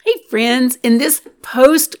Friends, in this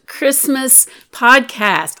post-Christmas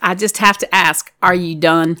podcast, I just have to ask, are you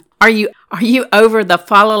done? Are you over the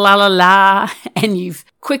fa la la la la and you've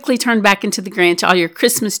quickly turned back into the Grinch? All your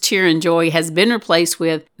Christmas cheer and joy has been replaced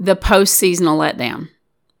with the post-seasonal letdown.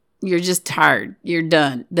 You're just tired. You're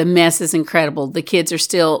done. The mess is incredible. The kids are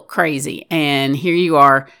still crazy. And here you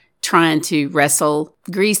are trying to wrestle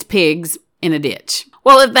greased pigs in a ditch.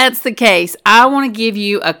 Well, if that's the case, I want to give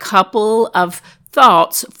you a couple of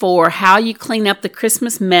thoughts for how you clean up the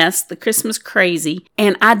Christmas mess, the Christmas crazy,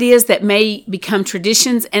 and ideas that may become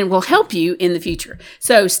traditions and will help you in the future.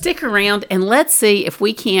 So stick around and let's see if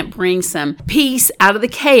we can't bring some peace out of the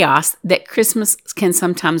chaos that Christmas can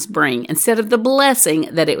sometimes bring instead of the blessing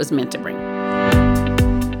that it was meant to bring.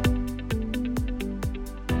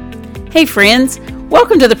 Hey friends,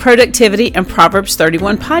 welcome to the Productivity and Proverbs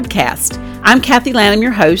 31 podcast. I'm Kathy Lanham,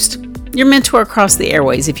 your host, your mentor across the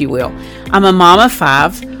airways, if you will. I'm a mom of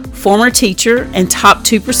 5, former teacher, and top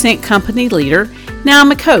 2% company leader. Now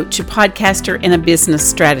I'm a coach, a podcaster, and a business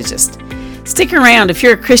strategist. Stick around if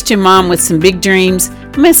you're a Christian mom with some big dreams,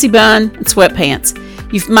 a messy bun, and sweatpants.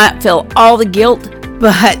 You might feel all the guilt,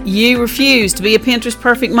 but you refuse to be a Pinterest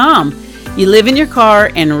perfect mom. You live in your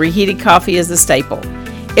car, and reheated coffee is a staple.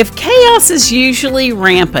 If chaos is usually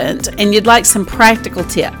rampant and you'd like some practical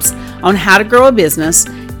tips on how to grow a business,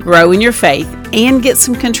 grow in your faith, and get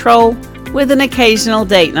some control with an occasional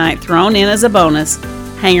date night thrown in as a bonus,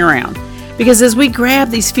 hang around. Because as we grab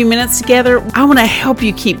these few minutes together, I want to help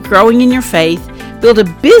you keep growing in your faith, build a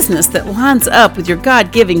business that lines up with your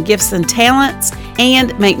God-given gifts and talents,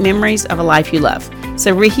 and make memories of a life you love.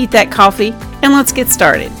 So reheat that coffee and let's get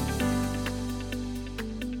started.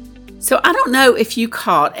 So I don't know if you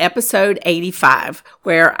caught episode 85,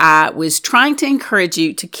 where I was trying to encourage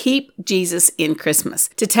you to keep Jesus in Christmas,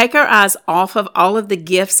 to take our eyes off of all of the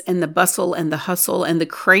gifts and the bustle and the hustle and the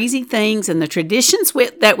crazy things and the traditions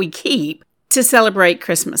that we keep to celebrate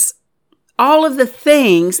Christmas. All of the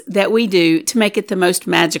things that we do to make it the most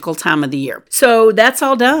magical time of the year. So that's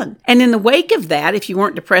all done. And in the wake of that, if you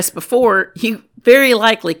weren't depressed before, you very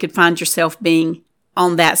likely could find yourself being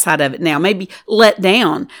on that side of it now, maybe let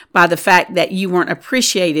down by the fact that you weren't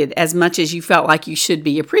appreciated as much as you felt like you should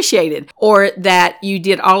be appreciated, or that you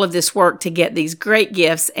did all of this work to get these great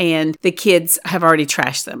gifts and the kids have already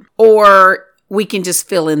trashed them, or we can just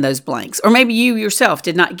fill in those blanks. Or maybe you yourself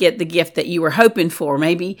did not get the gift that you were hoping for.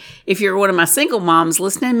 Maybe if you're one of my single moms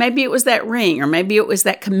listening, maybe it was that ring, or maybe it was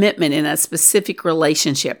that commitment in a specific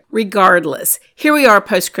relationship. Regardless, here we are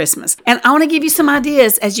post-Christmas. And I want to give you some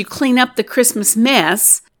ideas as you clean up the Christmas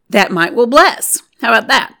mess that will bless. How about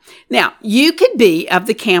that? Now, you could be of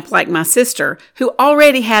the camp like my sister, who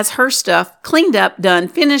already has her stuff cleaned up, done,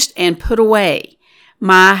 finished, and put away.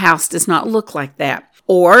 My house does not look like that.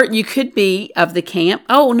 Or you could be of the camp,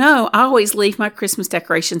 oh no, I always leave my Christmas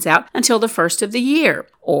decorations out until the first of the year.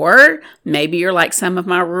 Or maybe you're like some of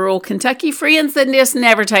my rural Kentucky friends that just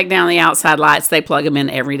never take down the outside lights. They plug them in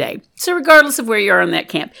every day. So regardless of where you are in that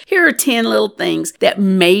camp, here are 10 little things that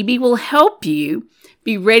maybe will help you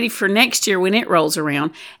be ready for next year when it rolls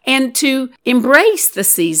around, and to embrace the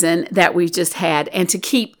season that we've just had and to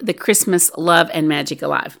keep the Christmas love and magic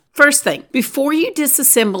alive. First thing, before you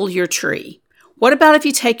disassemble your tree, what about if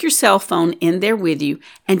you take your cell phone in there with you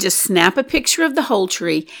and just snap a picture of the whole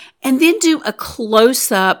tree and then do a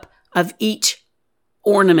close-up of each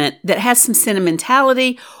ornament that has some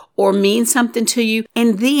sentimentality or means something to you,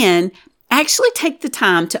 and then actually take the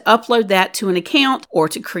time to upload that to an account or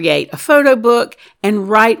to create a photo book and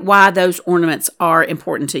write why those ornaments are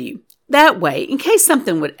important to you. That way, in case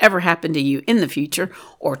something would ever happen to you in the future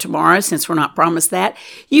or tomorrow, since we're not promised that,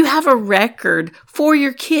 you have a record for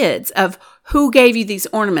your kids of who gave you these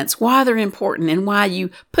ornaments, why they're important, and why you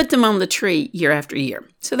put them on the tree year after year.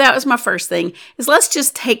 So that was my first thing, is let's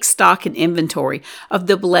just take stock and inventory of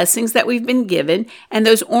the blessings that we've been given and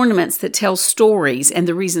those ornaments that tell stories and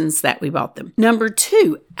the reasons that we bought them. Number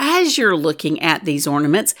 2, as you're looking at these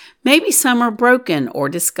ornaments, maybe some are broken or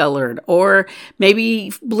discolored or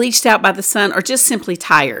maybe bleached out by the sun or just simply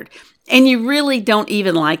tired, and you really don't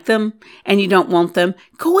even like them and you don't want them,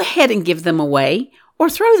 go ahead and give them away or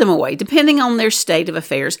throw them away, depending on their state of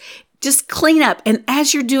affairs. Just clean up. And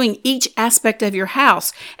as you're doing each aspect of your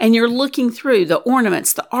house and you're looking through the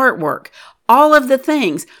ornaments, the artwork, all of the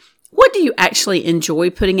things, what do you actually enjoy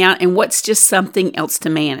putting out and what's just something else to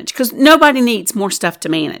manage? Because nobody needs more stuff to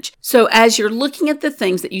manage. So as you're looking at the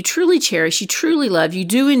things that you truly cherish, you truly love, you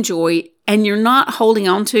do enjoy, and you're not holding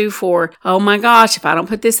on to for, oh my gosh, if I don't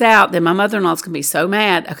put this out, then my mother-in-law's going to be so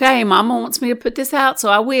mad. Okay, mama wants me to put this out, so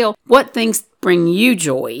I will. What things bring you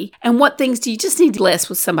joy and what things do you just need to bless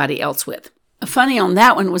with somebody else with? funny on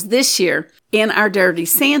that one was this year in our Dirty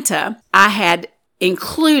Santa, I had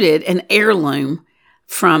included an heirloom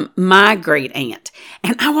from my great aunt.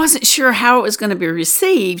 And I wasn't sure how it was going to be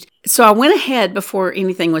received. So I went ahead before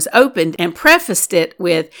anything was opened and prefaced it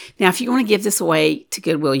with, now, if you want to give this away to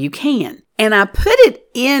Goodwill, you can. And I put it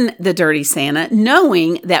in the Dirty Santa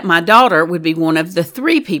knowing that my daughter would be one of the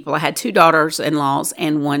 3 people. I had 2 daughters-in-laws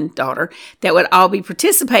and 1 daughter that would all be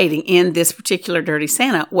participating in this particular Dirty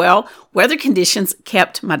Santa. Well, weather conditions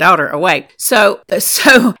kept my daughter away. So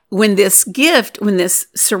when this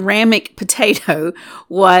ceramic potato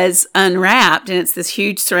was unwrapped, and it's this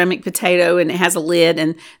huge ceramic potato and it has a lid,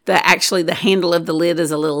 and the handle of the lid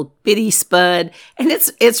is a little bitty spud, and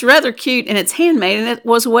it's rather cute, and it's handmade, and it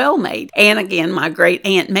was well made. And again, my great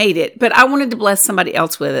aunt made it, but I wanted to bless somebody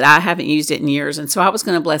else with it. I haven't used it in years, and so I was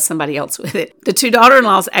going to bless somebody else with it. The 2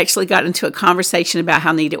 daughter-in-laws actually got into a conversation about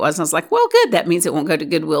how neat it was, and I was like, well, good, that means it won't go to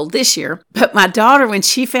Goodwill this year. But my daughter, when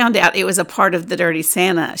she found out it was a part of the Dirty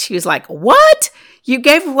Santa, she was like, what? You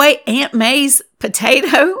gave away Aunt May's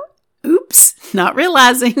potato? Oops, not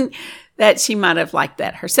realizing that she might have liked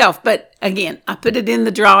that herself. But again, I put it in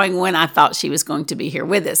the drawing when I thought she was going to be here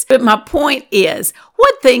with us. But my point is,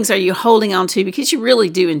 what things are you holding on to because you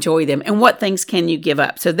really do enjoy them, and what things can you give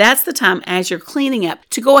up? So that's the time as you're cleaning up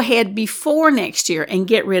to go ahead before next year and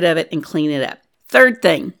get rid of it and clean it up. Third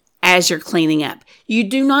thing, as you're cleaning up, you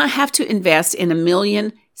do not have to invest in a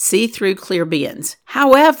million see-through clear bins.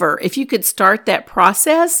 However, if you could start that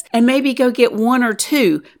process and maybe go get 1 or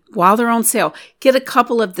 2 while they're on sale, get a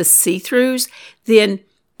couple of the see-throughs, then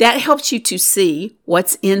that helps you to see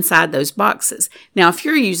what's inside those boxes. Now, if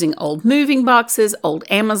you're using old moving boxes, old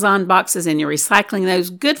Amazon boxes, and you're recycling those,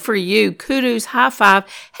 good for you. Kudos, high five,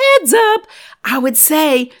 heads up. I would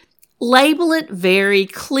say label it very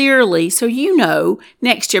clearly so you know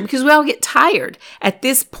next year, because we all get tired. At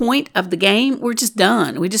this point of the game, we're just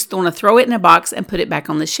done. We just want to throw it in a box and put it back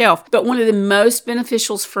on the shelf. But one of the most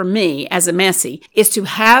beneficials for me as a messy is to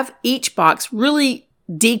have each box really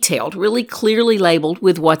detailed, really clearly labeled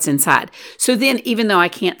with what's inside. So then, even though I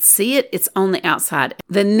can't see it, it's on the outside.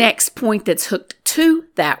 The next point that's hooked to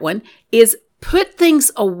that one is put things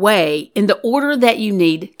away in the order that you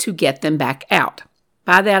need to get them back out.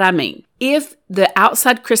 By that, I mean, if the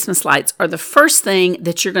outside Christmas lights are the first thing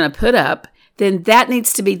that you're going to put up, then that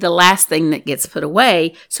needs to be the last thing that gets put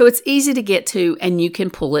away, so it's easy to get to and you can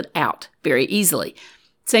pull it out very easily.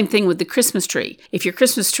 Same thing with the Christmas tree. If your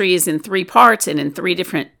Christmas tree is in 3 parts and in 3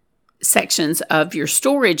 different sections of your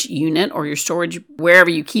storage unit or your storage, wherever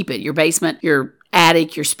you keep it, your basement, your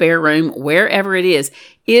attic, your spare room, wherever it is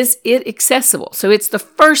it accessible? So it's the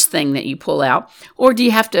first thing that you pull out, or do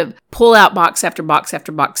you have to pull out box after box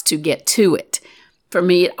after box to get to it? For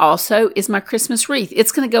me, it also is my Christmas wreath.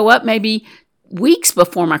 It's going to go up maybe weeks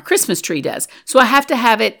before my Christmas tree does. So I have to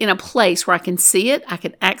have it in a place where I can see it, I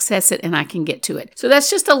can access it, and I can get to it. So that's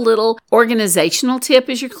just a little organizational tip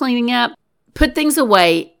as you're cleaning up. Put things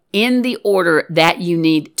away in the order that you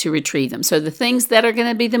need to retrieve them. So the things that are going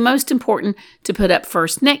to be the most important to put up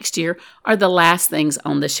first next year are the last things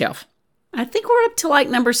on the shelf. I think we're up to like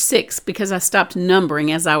number 6 because I stopped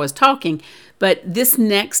numbering as I was talking. But this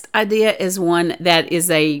next idea is one that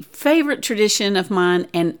is a favorite tradition of mine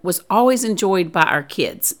and was always enjoyed by our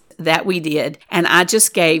kids that we did. And I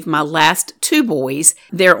just gave my last 2 boys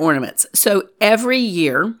their ornaments. So every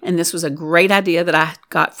year, and this was a great idea that I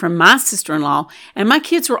got from my sister-in-law, and my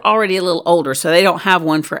kids were already a little older, so they don't have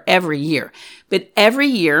one for every year. But every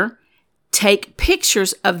year, take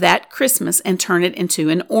pictures of that Christmas and turn it into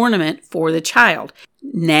an ornament for the child.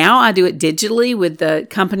 Now I do it digitally with the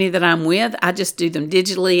company that I'm with. I just do them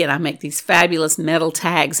digitally, and I make these fabulous metal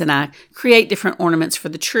tags, and I create different ornaments for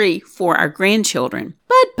the tree for our grandchildren.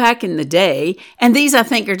 But back in the day, and these I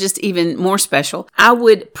think are just even more special, I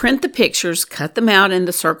would print the pictures, cut them out in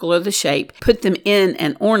the circle or the shape, put them in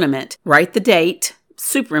an ornament, write the date,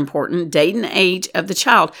 super important, date and age of the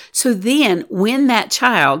child. So then when that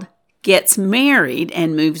child gets married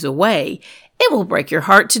and moves away, it will break your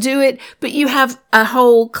heart to do it, but you have a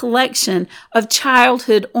whole collection of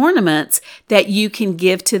childhood ornaments that you can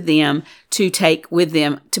give to them to take with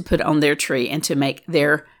them to put on their tree and to make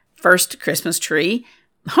their first Christmas tree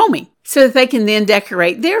homey, so that they can then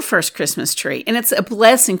decorate their first Christmas tree. And it's a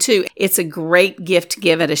blessing too. It's a great gift to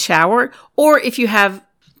give at a shower, or if you have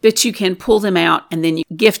that you can pull them out and then you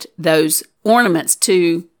gift those ornaments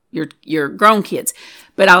to your grown kids.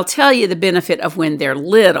 But I'll tell you the benefit of when they're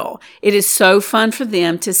little. It is so fun for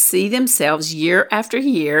them to see themselves year after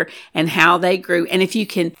year and how they grew. And if you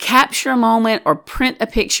can capture a moment or print a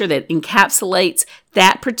picture that encapsulates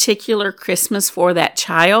that particular Christmas for that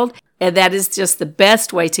child, And that is just the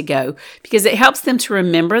best way to go because it helps them to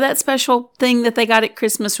remember that special thing that they got at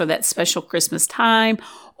Christmas or that special Christmas time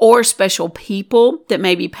or special people that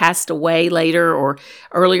maybe passed away later or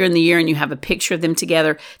earlier in the year and you have a picture of them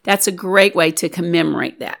together. That's a great way to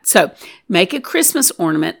commemorate that. So make a Christmas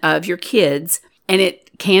ornament of your kids, and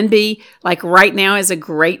it can be like right now is a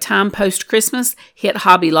great time post-Christmas. Hit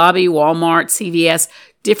Hobby Lobby, Walmart, CVS,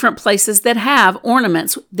 different places that have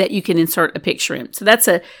ornaments that you can insert a picture in. So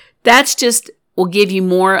that's just will give you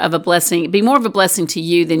more of a blessing, be more of a blessing to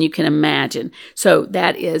you than you can imagine. So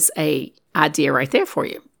that is a idea right there for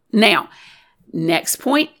you. Now, next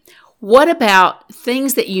point, what about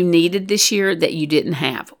things that you needed this year that you didn't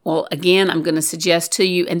have? Well, again, I'm going to suggest to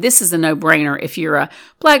you, and this is a no-brainer if you're a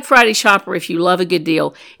Black Friday shopper, if you love a good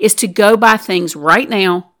deal, is to go buy things right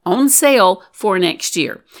now on sale for next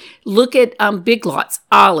year. Look at Big Lots,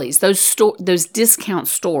 Ollie's, those discount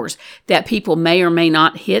stores that people may or may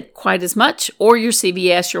not hit quite as much, or your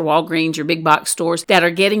CVS, your Walgreens, your big box stores that are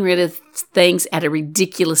getting rid of things at a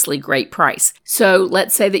ridiculously great price. So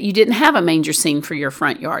let's say that you didn't have a manger scene for your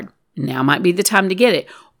front yard. Now might be the time to get it.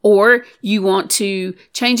 Or you want to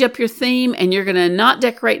change up your theme and you're going to not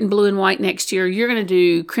decorate in blue and white next year. You're going to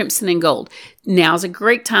do crimson and gold. Now's a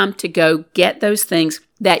great time to go get those things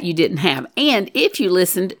that you didn't have. And if you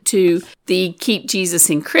listened to the Keep Jesus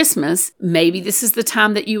in Christmas, maybe this is the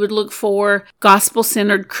time that you would look for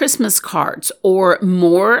gospel-centered Christmas cards or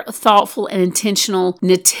more thoughtful and intentional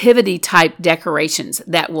nativity type decorations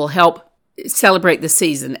that will help celebrate the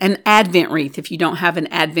season. An Advent wreath, if you don't have an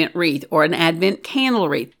Advent wreath, or an Advent candle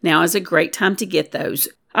wreath. Now is a great time to get those.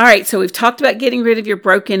 All right, so we've talked about getting rid of your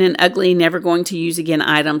broken and ugly, never going to use again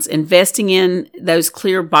items, investing in those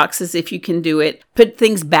clear boxes if you can do it, put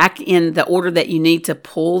things back in the order that you need to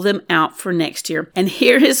pull them out for next year. And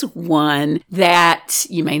here is one that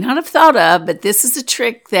you may not have thought of, but this is a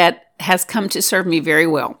trick that has come to serve me very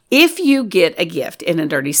well. If you get a gift in a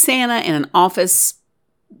Dirty Santa, in an office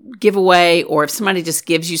giveaway, or if somebody just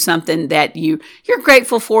gives you something that you're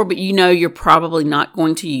grateful for, but you know you're probably not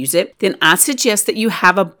going to use it, then I suggest that you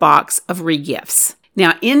have a box of regifts.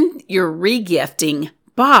 Now, in your regifting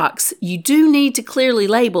box, you do need to clearly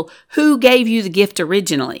label who gave you the gift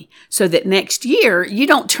originally so that next year you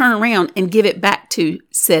don't turn around and give it back to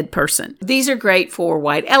said person. These are great for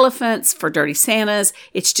white elephants, for Dirty Santas.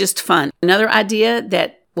 It's just fun. Another idea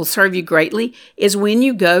that will serve you greatly is when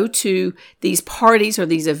you go to these parties or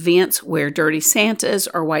these events where Dirty Santas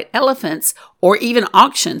or white elephants or even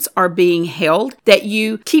auctions are being held, that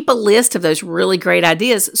you keep a list of those really great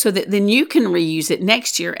ideas so that then you can reuse it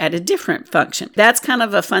next year at a different function. That's kind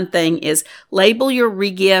of a fun thing, is label your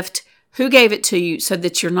regift, who gave it to you, so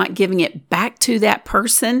that you're not giving it back to that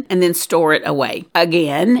person, and then store it away,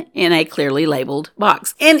 again, in a clearly labeled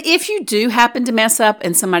box. And if you do happen to mess up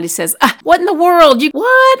and somebody says, what in the world?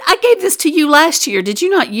 What? I gave this to you last year. Did you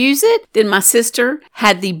not use it? Then my sister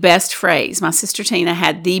had the best phrase. My sister Tina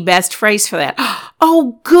had the best phrase for that.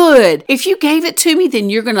 Oh, good. If you gave it to me, then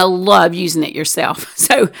you're going to love using it yourself.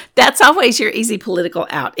 So that's always your easy political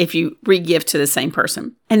out if you re-gift to the same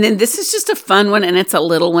person. And then this is just a fun one, and it's a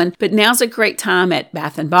little one, but now's a great time at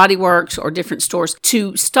Bath & Body Works or different stores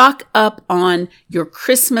to stock up on your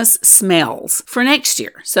Christmas smells for next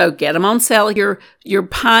year. So get them on sale. Your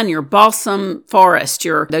pine, your balsam forest,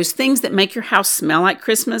 those things that make your house smell like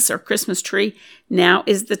Christmas or Christmas tree. Now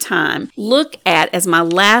is the time. Look at, as my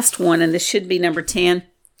last one, and this should be number 10.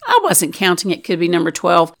 I wasn't counting, it could be number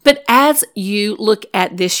 12. But as you look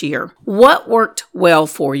at this year, what worked well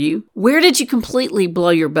for you? Where did you completely blow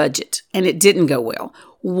your budget and it didn't go well?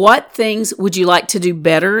 What things would you like to do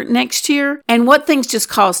better next year? And what things just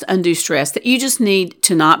caused undue stress that you just need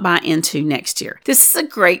to not buy into next year? This is a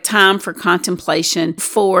great time for contemplation,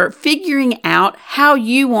 for figuring out how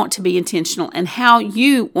you want to be intentional and how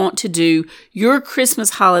you want to do your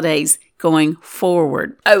Christmas holidays going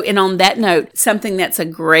forward. Oh, and on that note, something that's a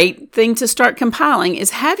great thing to start compiling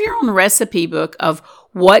is have your own recipe book of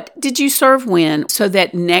what did you serve when, so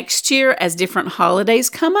that next year, as different holidays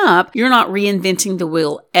come up, you're not reinventing the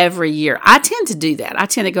wheel every year. I tend to do that. I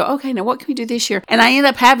tend to go, okay, now what can we do this year? And I end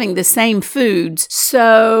up having the same foods,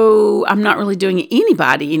 so I'm not really doing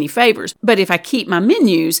anybody any favors. But if I keep my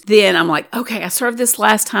menus, then I'm like, okay, I served this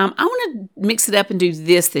last time. I want to mix it up and do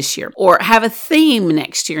this year. Or have a theme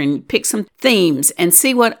next year and pick some themes and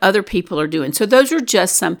see what other people are doing. So those are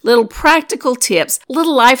just some little practical tips,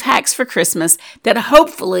 little life hacks for Christmas that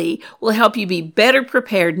hopefully will help you be better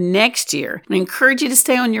prepared next year. I encourage you to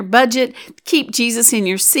stay on your budget, keep Jesus in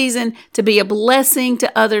your season, to be a blessing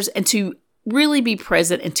to others, and to really be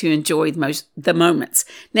present and to enjoy the moments.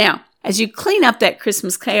 Now, As you clean up that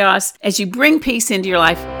Christmas chaos, as you bring peace into your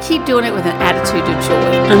life, keep doing it with an attitude of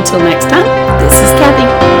joy. Until next time, this is Kathy.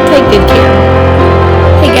 Take good care.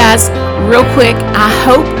 Hey guys, real quick, I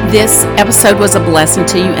hope this episode was a blessing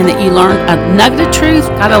to you and that you learned a nugget of truth,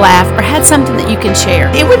 got a laugh, or had something that you can share.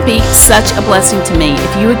 It would be such a blessing to me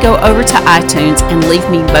if you would go over to iTunes and leave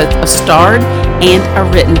me both a starred and a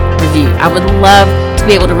written review. I would love to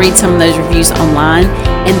be able to read some of those reviews online,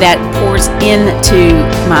 and that pours into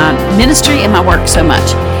my ministry and my work so much.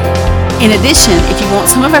 In addition, if you want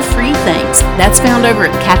some of our free things, that's found over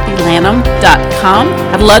at KathyLanham.com.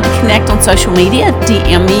 I'd love to connect on social media.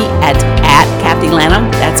 DM me at Kathy Lanham.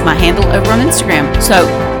 That's my handle over on Instagram. So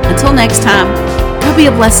until next time, go be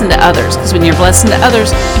a blessing to others, because when you're a blessing to others,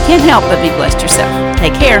 you can't help but be blessed yourself.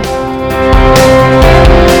 Take care.